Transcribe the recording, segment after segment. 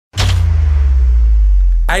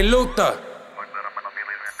Hey Luther,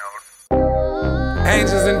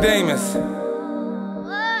 angels and demons,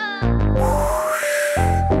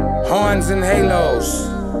 horns and halos.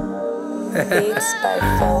 Beats by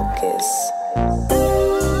Focus.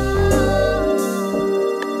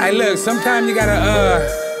 Hey look, sometimes you gotta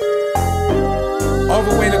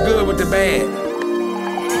overweigh the good with the bad.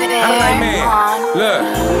 I'm like, man,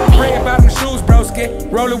 look, red bottom shoes,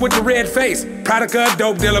 broski, rolling with the red face. Product of a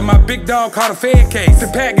dope dealer, my big dog caught a fed case. The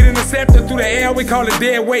pack get intercepted through the air, we call it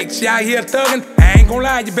dead weight. She out here thuggin', I ain't gon'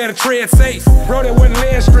 lie, you better tread safe. Bro that wasn't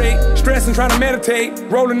laying straight, stressing, trying to meditate,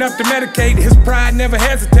 rolling up to medicate. His pride never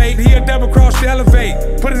hesitate, he'll double cross to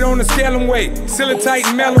elevate. Put it on the scale and weight, seal it tight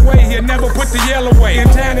and mail away. He'll never put the yellow away. In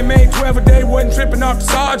time he made 12 a day, wasn't tripping off the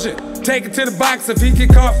sergeant. Take it to the box, if he get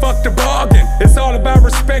caught, fuck the bargain. It's all about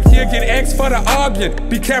respect, he'll get X for the arguing.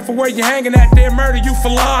 Be careful where you hanging at, they'll murder you for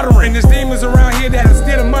laundering. There's demons around here that'll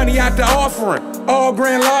steal the money out the offering. All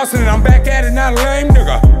grand Lawson and I'm back at it, not a lame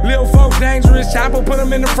nigga. Little folks dangerous, chopper put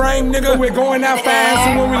them in the frame, nigga. We're going out fast,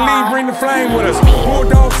 and when we leave, bring the flame with us.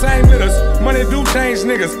 Bulldog same with us, money do change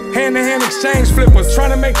niggas. Hand-to-hand exchange flippers, trying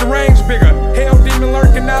to make the range bigger. Hell demon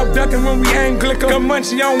lurking out, ducking when we aim glicker. Got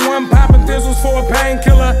munchie on one, popping thizzles for a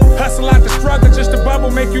painkiller. Hustle out the struggle, just a bubble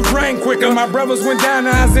make you drain quicker. My brothers went down,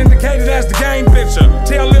 the eyes indicated as the game picture.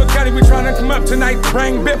 Tell Lil Cuddy we tryna come up tonight to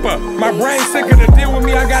bring Bipper. My brain sicker to deal with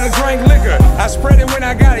me, I gotta drink liquor. I spread it when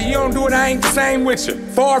I got it, you don't do it, I ain't the same with you.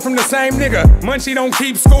 Far from the same nigga, Munchie don't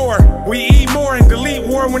keep score. We eat more and delete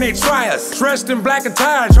war when they try us. Dressed in black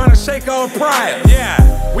attire, tryna shake all pride.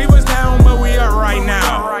 Yeah, we was down, but we up right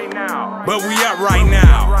now. But we up right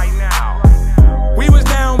now. We was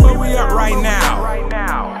down, but we up right now.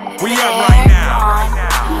 We up right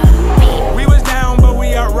now. We was down, but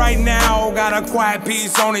we up right now. Got a quiet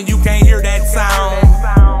piece on it, you can't hear that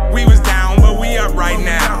sound. We was down, but we up right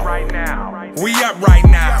now. We up right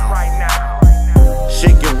now.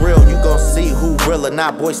 Shit get real, you gon' see who real or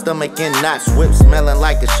not. Boy stomach in knots, whip smelling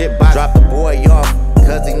like a shit box. Drop the boy off,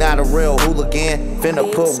 cause he not a real hooligan.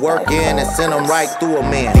 Finna put work in and send him right through a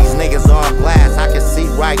man. These niggas all glass, I can see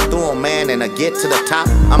right through them, man. And to get to the top,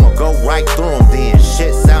 I'ma go right through them then.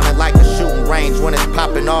 Shit sounding like a shooting range when it's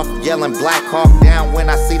popping off. Yelling Black Hawk down when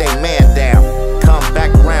I see they man down. Come back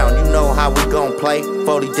around, you know how we gon' play.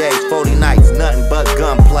 40 days, 40 nights, nothing but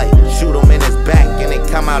gunplay. Shoot him in his back and it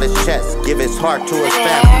come out his chest. Give his heart to his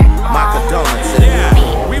family, my condolences.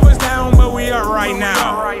 Yeah, we was down, but we up right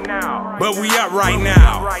now. But we up right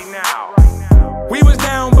now. We was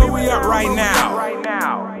down, but we up right now.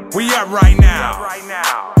 We up right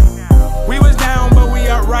now. We was down, but we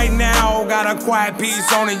up right now. Got a quiet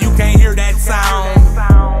piece on it, you can't hear that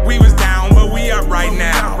sound. We was down, but we up right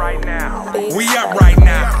now. We up right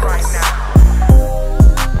now.